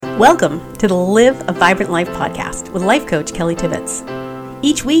Welcome to the Live a Vibrant Life podcast with life coach Kelly Tibbetts.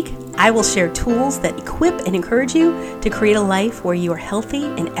 Each week, I will share tools that equip and encourage you to create a life where you are healthy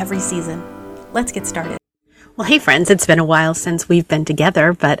in every season. Let's get started. Well, hey friends, it's been a while since we've been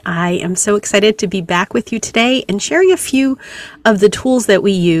together, but I am so excited to be back with you today and sharing a few of the tools that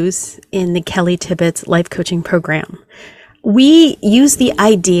we use in the Kelly Tibbetts Life Coaching Program. We use the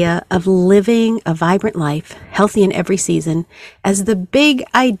idea of living a vibrant life, healthy in every season, as the big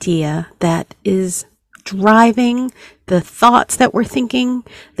idea that is driving the thoughts that we're thinking,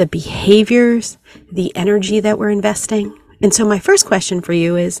 the behaviors, the energy that we're investing. And so my first question for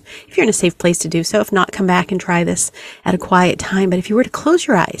you is, if you're in a safe place to do so, if not, come back and try this at a quiet time. But if you were to close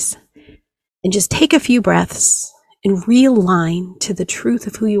your eyes and just take a few breaths and realign to the truth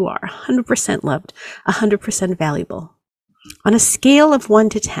of who you are, 100% loved, 100% valuable. On a scale of 1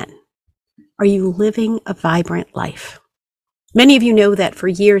 to 10, are you living a vibrant life? Many of you know that for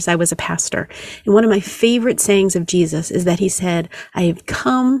years I was a pastor, and one of my favorite sayings of Jesus is that he said, "I have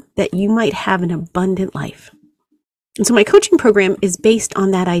come that you might have an abundant life." And so my coaching program is based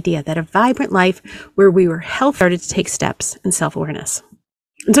on that idea, that a vibrant life where we were healthy started to take steps in self-awareness.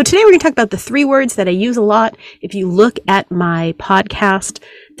 And so today we're going to talk about the 3 words that I use a lot. If you look at my podcast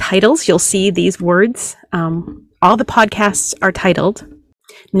titles, you'll see these words. All the podcasts are titled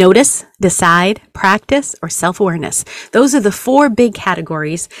Notice, Decide, Practice, or Self-Awareness. Those are the 4 big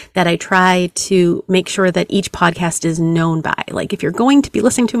categories that I try to make sure that each podcast is known by. Like if you're going to be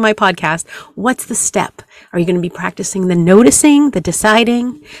listening to my podcast, what's the step? Are you going to be practicing the noticing, the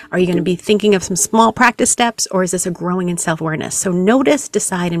deciding? Are you going to be thinking of some small practice steps, or is this a growing in self-awareness? So notice,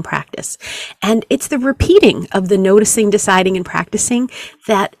 decide, and practice. And it's the repeating of the noticing, deciding, and practicing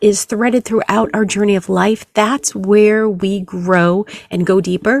that is threaded throughout our journey of life. That's where we grow and go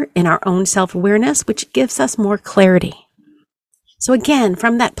deeper in our own self-awareness, which gives us more clarity. So again,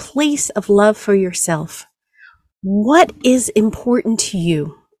 from that place of love for yourself, what is important to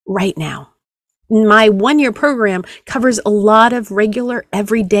you right now? My 1-year program covers a lot of regular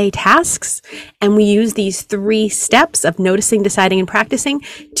everyday tasks, and we use these 3 steps of noticing, deciding, and practicing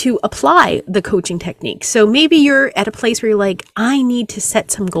to apply the coaching technique. So maybe you're at a place where you're like, I need to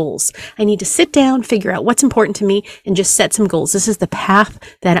set some goals. I need to sit down, figure out what's important to me, and just set some goals. This is the path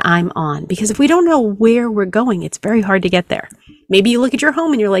that I'm on. Because if we don't know where we're going, it's very hard to get there. Maybe you look at your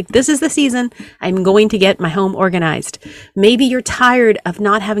home and you're like, this is the season. I'm going to get my home organized. Maybe you're tired of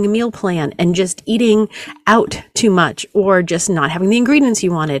not having a meal plan and just eating out too much, or just not having the ingredients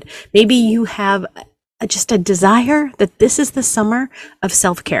you wanted. Maybe you have just a desire that this is the summer of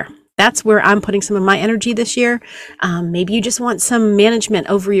self-care. That's where I'm putting some of my energy this year. Maybe you just want some management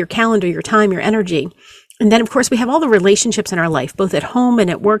over your calendar, your time, your energy. And then, of course, we have all the relationships in our life, both at home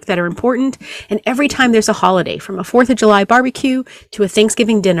and at work, that are important. And every time there's a holiday, from a 4th of July barbecue to a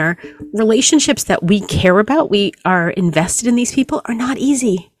Thanksgiving dinner, relationships that we care about, we are invested in these people, are not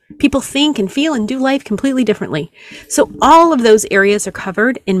easy. People think and feel and do life completely differently. So all of those areas are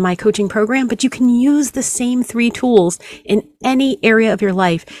covered in my coaching program, but you can use the same 3 tools in any area of your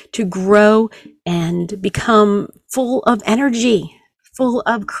life to grow and become full of energy, full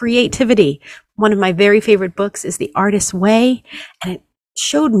of creativity. One of my very favorite books is The Artist's Way, and it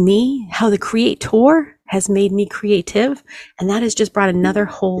showed me how the creator has made me creative, and that has just brought another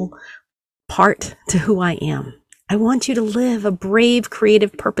whole part to who I am. I want you to live a brave,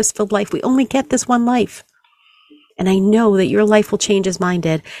 creative, purpose-filled life. We only get this one life. And I know that your life will change as mine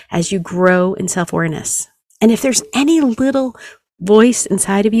did as you grow in self-awareness. And if there's any little voice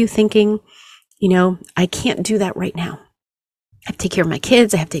inside of you thinking, I can't do that right now. I have to take care of my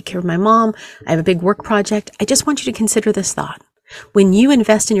kids. I have to take care of my mom. I have a big work project. I just want you to consider this thought. When you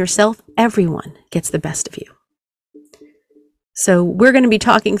invest in yourself, everyone gets the best of you. So we're going to be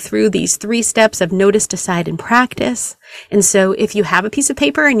talking through these 3 steps of notice, decide, and practice. And so if you have a piece of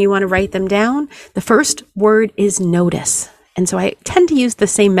paper and you want to write them down, the first word is notice. And so I tend to use the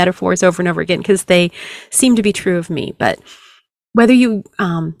same metaphors over and over again because they seem to be true of me. But whether you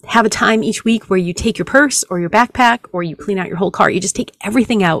have a time each week where you take your purse or your backpack or you clean out your whole car, you just take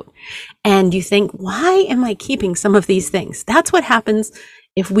everything out and you think, why am I keeping some of these things? That's what happens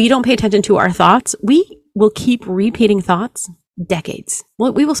if we don't pay attention to our thoughts. We will keep repeating thoughts decades.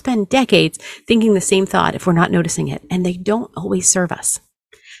 Well, we will spend decades thinking the same thought if we're not noticing it, and they don't always serve us.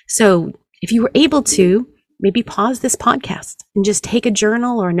 So if you were able to maybe pause this podcast and just take a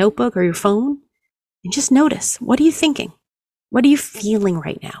journal or a notebook or your phone and just notice, what are you thinking? What are you feeling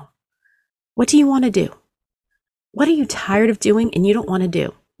right now? What do you want to do? What are you tired of doing and you don't want to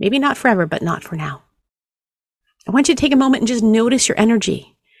do? Maybe not forever, but not for now. I want you to take a moment and just notice your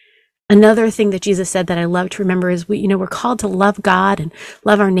energy. Another thing that Jesus said that I love to remember is we're called to love God and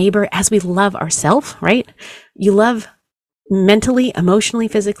love our neighbor as we love ourselves, right? You love mentally, emotionally,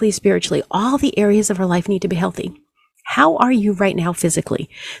 physically, spiritually. All the areas of our life need to be healthy. How are you right now physically?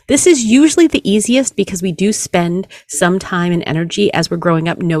 This is usually the easiest because we do spend some time and energy as we're growing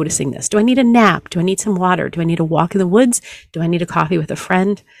up noticing this. Do I need a nap? Do I need some water? Do I need a walk in the woods? Do I need a coffee with a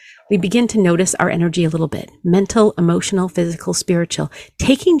friend? We begin to notice our energy a little bit. Mental, emotional, physical, spiritual.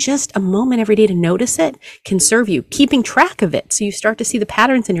 Taking just a moment every day to notice it can serve you. Keeping track of it so you start to see the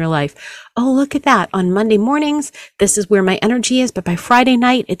patterns in your life. Oh, look at that. On Monday mornings, this is where my energy is, but by Friday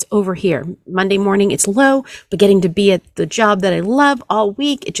night, it's over here. Monday morning, it's low, but getting to be at the job that I love all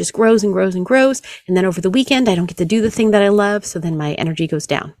week, it just grows and grows and grows. And then over the weekend, I don't get to do the thing that I love, so then my energy goes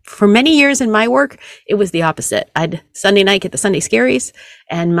down. For many years in my work, it was the opposite. I'd Sunday night get the Sunday scaries,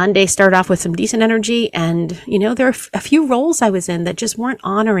 and Monday start off with some decent energy. And, there are a few roles I was in that just weren't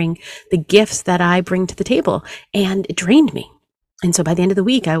honoring the gifts that I bring to the table, and it drained me. And so by the end of the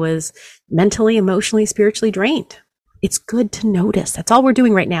week, I was mentally, emotionally, spiritually drained. It's good to notice. That's all we're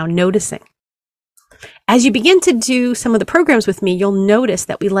doing right now, noticing. As you begin to do some of the programs with me, you'll notice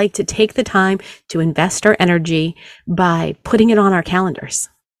that we like to take the time to invest our energy by putting it on our calendars.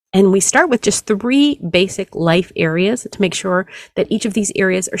 And we start with just 3 basic life areas to make sure that each of these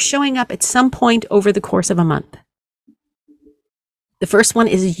areas are showing up at some point over the course of a month. The first one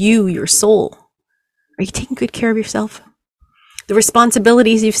is you, your soul. Are you taking good care of yourself? The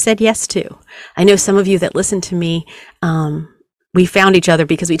responsibilities you've said yes to. I know some of you that listen to me, we found each other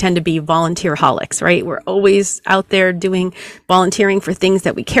because we tend to be volunteer-holics, right? We're always out there doing volunteering for things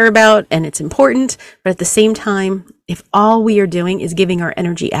that we care about and it's important. But at the same time, if all we are doing is giving our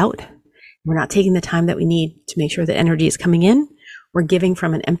energy out, we're not taking the time that we need to make sure that energy is coming in, we're giving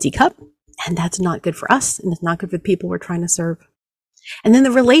from an empty cup, and that's not good for us, and it's not good for the people we're trying to serve. And then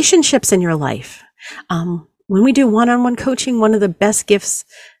the relationships in your life. When we do one-on-one coaching, one of the best gifts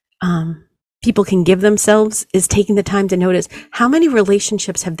people can give themselves is taking the time to notice how many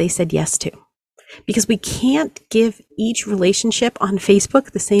relationships have they said yes to. Because we can't give each relationship on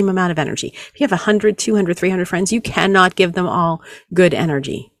Facebook the same amount of energy. If you have 100, 200, 300 friends, you cannot give them all good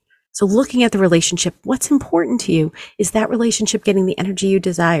energy. So looking at the relationship, what's important to you? Is that relationship getting the energy you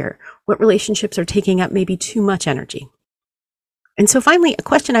desire? What relationships are taking up maybe too much energy? And so finally, a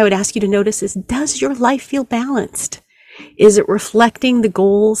question I would ask you to notice is, does your life feel balanced? Is it reflecting the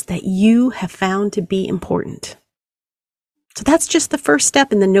goals that you have found to be important? So that's just the first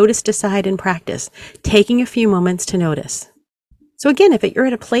step in the notice, decide, and practice, taking a few moments to notice. So again, if you're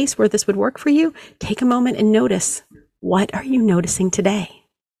at a place where this would work for you, take a moment and notice, what are you noticing today?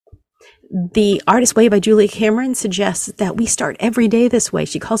 The Artist Way by Julia Cameron suggests that we start every day this way.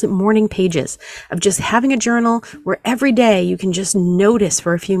 She calls it morning pages, of just having a journal where every day you can just notice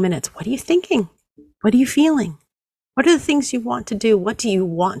for a few minutes. What are you thinking? What are you feeling? What are the things you want to do? What do you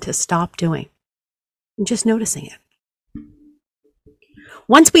want to stop doing? And just noticing it.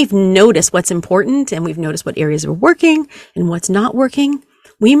 Once we've noticed what's important and we've noticed what areas are working and what's not working,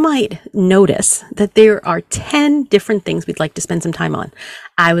 we might notice that there are 10 different things we'd like to spend some time on.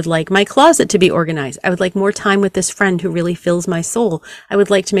 I would like my closet to be organized. I would like more time with this friend who really fills my soul. I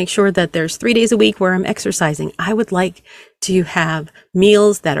would like to make sure that there's 3 days a week where I'm exercising. I would like to have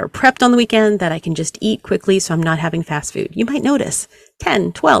meals that are prepped on the weekend that I can just eat quickly so I'm not having fast food. You might notice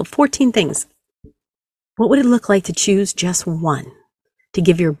 10, 12, 14 things. What would it look like to choose just one to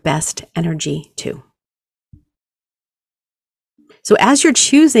give your best energy to? So as you're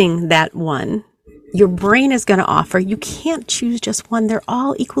choosing that one, your brain is going to offer, you can't choose just one. They're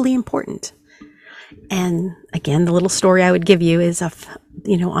all equally important. And again, the little story I would give you is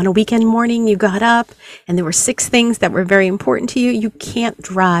on a weekend morning, you got up and there were 6 things that were very important to you. You can't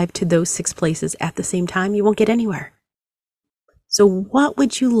drive to those 6 places at the same time. You won't get anywhere. So what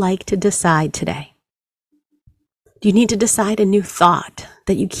would you like to decide today? Do you need to decide a new thought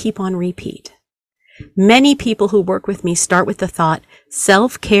that you keep on repeat? Many people who work with me start with the thought,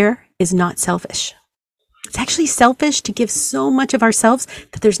 self-care is not selfish. It's actually selfish to give so much of ourselves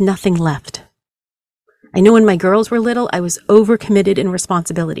that there's nothing left. I know when my girls were little, I was overcommitted in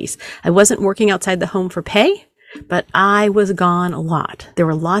responsibilities. I wasn't working outside the home for pay, but I was gone a lot. There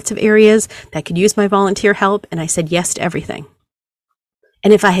were lots of areas that could use my volunteer help, and I said yes to everything.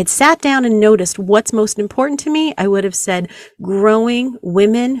 And if I had sat down and noticed what's most important to me, I would have said growing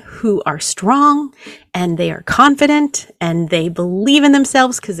women who are strong and they are confident and they believe in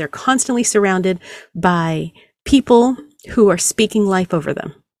themselves because they're constantly surrounded by people who are speaking life over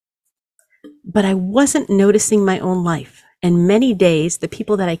them. But I wasn't noticing my own life. And many days, the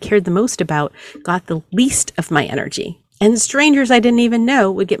people that I cared the most about got the least of my energy. and strangers I didn't even know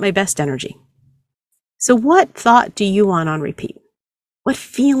would get my best energy. So what thought do you want on repeat? What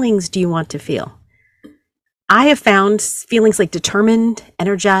feelings do you want to feel? I have found feelings like determined,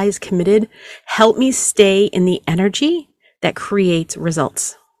 energized, committed help me stay in the energy that creates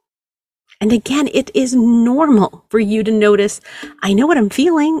results. And again, it is normal for you to notice, I know what I'm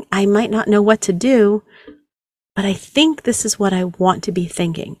feeling. I might not know what to do, but I think this is what I want to be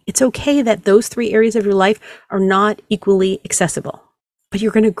thinking. It's okay that those 3 areas of your life are not equally accessible, but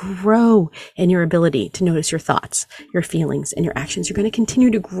you're going to grow in your ability to notice your thoughts, your feelings, and your actions. You're going to continue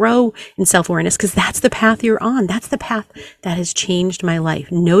to grow in self-awareness because that's the path you're on. That's the path that has changed my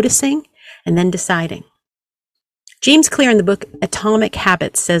life, noticing and then deciding. James Clear in the book Atomic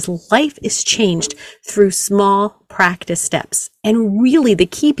Habits says life is changed through small practice steps. And really the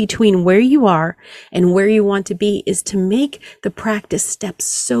key between where you are and where you want to be is to make the practice steps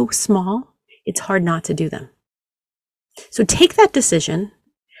so small, it's hard not to do them. So take that decision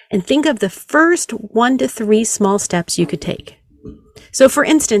and think of the first 1 to 3 small steps you could take. So for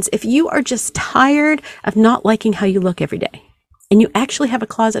instance, if you are just tired of not liking how you look every day and you actually have a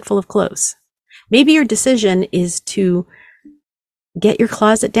closet full of clothes, maybe your decision is to get your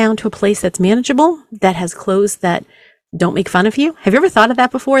closet down to a place that's manageable, that has clothes that don't make fun of you. Have you ever thought of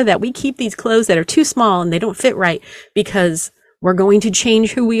that before? That we keep these clothes that are too small and they don't fit right because we're going to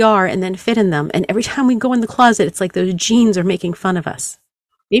change who we are and then fit in them. And every time we go in the closet, it's like those jeans are making fun of us.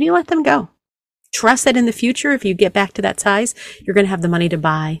 Maybe let them go. Trust that in the future, if you get back to that size, you're going to have the money to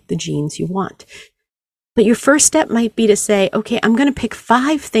buy the jeans you want. But your first step might be to say, okay, I'm going to pick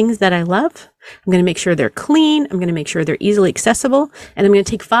 5 things that I love. I'm going to make sure they're clean. I'm going to make sure they're easily accessible. And I'm going to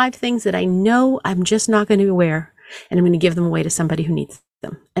take 5 things that I know I'm just not going to wear. And I'm going to give them away to somebody who needs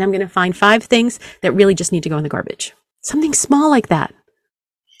them. And I'm going to find 5 things that really just need to go in the garbage. Something small like that.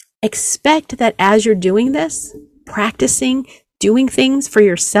 Expect that as you're doing this, practicing, doing things for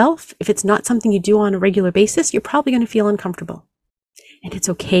yourself, if it's not something you do on a regular basis, you're probably going to feel uncomfortable. And it's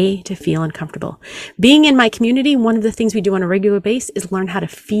okay to feel uncomfortable. Being in my community, one of the things we do on a regular basis is learn how to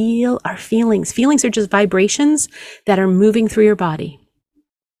feel our feelings. Feelings are just vibrations that are moving through your body.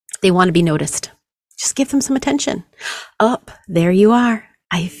 They want to be noticed. Just give them some attention. There you are.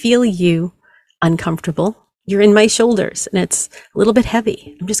 I feel you uncomfortable. You're in my shoulders and it's a little bit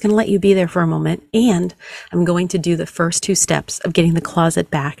heavy. I'm just going to let you be there for a moment. And I'm going to do the first 2 steps of getting the closet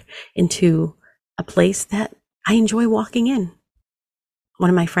back into a place that I enjoy walking in. One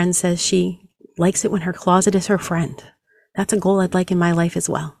of my friends says she likes it when her closet is her friend. That's a goal I'd like in my life as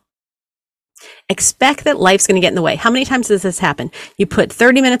well. Expect that life's going to get in the way. How many times does this happen? You put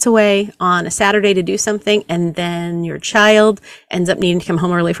 30 minutes away on a Saturday to do something, and then your child ends up needing to come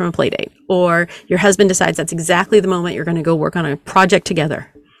home early from a play date. Or your husband decides that's exactly the moment you're going to go work on a project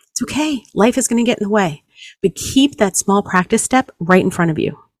together. It's okay. Life is going to get in the way. But keep that small practice step right in front of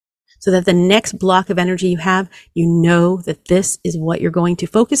you, so that the next block of energy you have, you know that this is what you're going to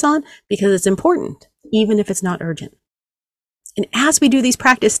focus on because it's important, even if it's not urgent. And as we do these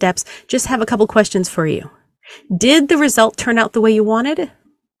practice steps, just have a couple questions for you. Did the result turn out the way you wanted?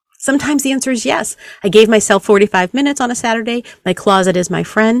 Sometimes the answer is yes. I gave myself 45 minutes on a Saturday. My closet is my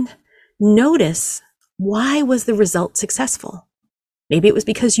friend. Notice, why was the result successful? Maybe it was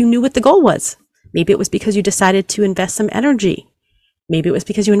because you knew what the goal was. Maybe it was because you decided to invest some energy. Maybe it was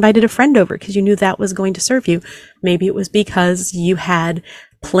because you invited a friend over because you knew that was going to serve you. Maybe it was because you had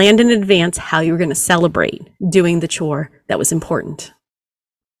planned in advance how you were going to celebrate doing the chore that was important.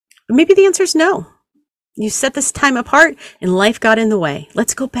 But maybe the answer is no. You set this time apart and life got in the way.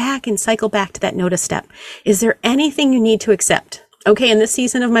 Let's go back and cycle back to that notice step. Is there anything you need to accept? Okay, in this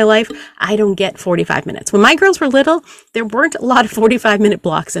season of my life, I don't get 45 minutes. When my girls were little, there weren't a lot of 45-minute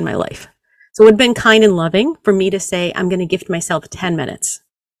blocks in my life. So it would have been kind and loving for me to say, I'm going to gift myself 10 minutes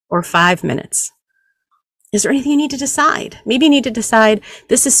or 5 minutes. Is there anything you need to decide? Maybe you need to decide,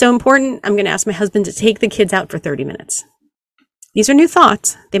 this is so important, I'm going to ask my husband to take the kids out for 30 minutes. These are new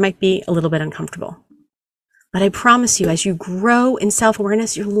thoughts. They might be a little bit uncomfortable. But I promise you, as you grow in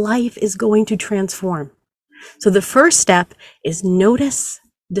self-awareness, your life is going to transform. So the first step is notice,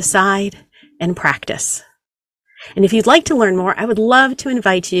 decide, and practice. And if you'd like to learn more, I would love to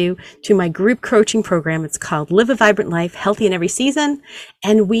invite you to my group coaching program. It's called Live a Vibrant Life, Healthy in Every Season.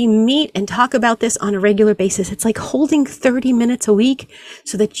 And we meet and talk about this on a regular basis. It's like holding 30 minutes a week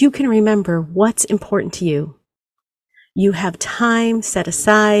so that you can remember what's important to you. You have time set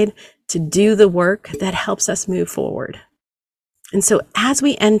aside to do the work that helps us move forward. And so as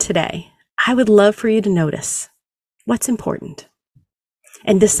we end today, I would love for you to notice what's important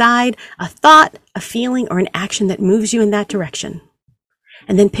and decide a thought, a feeling, or an action that moves you in that direction.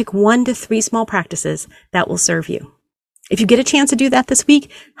 And then pick 1 to 3 small practices that will serve you. If you get a chance to do that this week,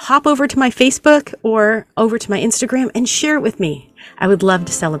 hop over to my Facebook or over to my Instagram and share it with me. I would love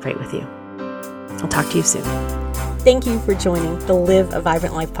to celebrate with you. I'll talk to you soon. Thank you for joining the Live a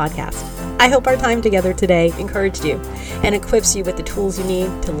Vibrant Life podcast. I hope our time together today encouraged you and equips you with the tools you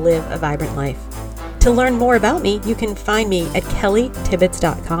need to live a vibrant life. To learn more about me, you can find me at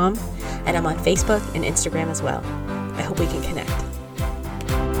kellytibbets.com, and I'm on Facebook and Instagram as well. I hope we can connect.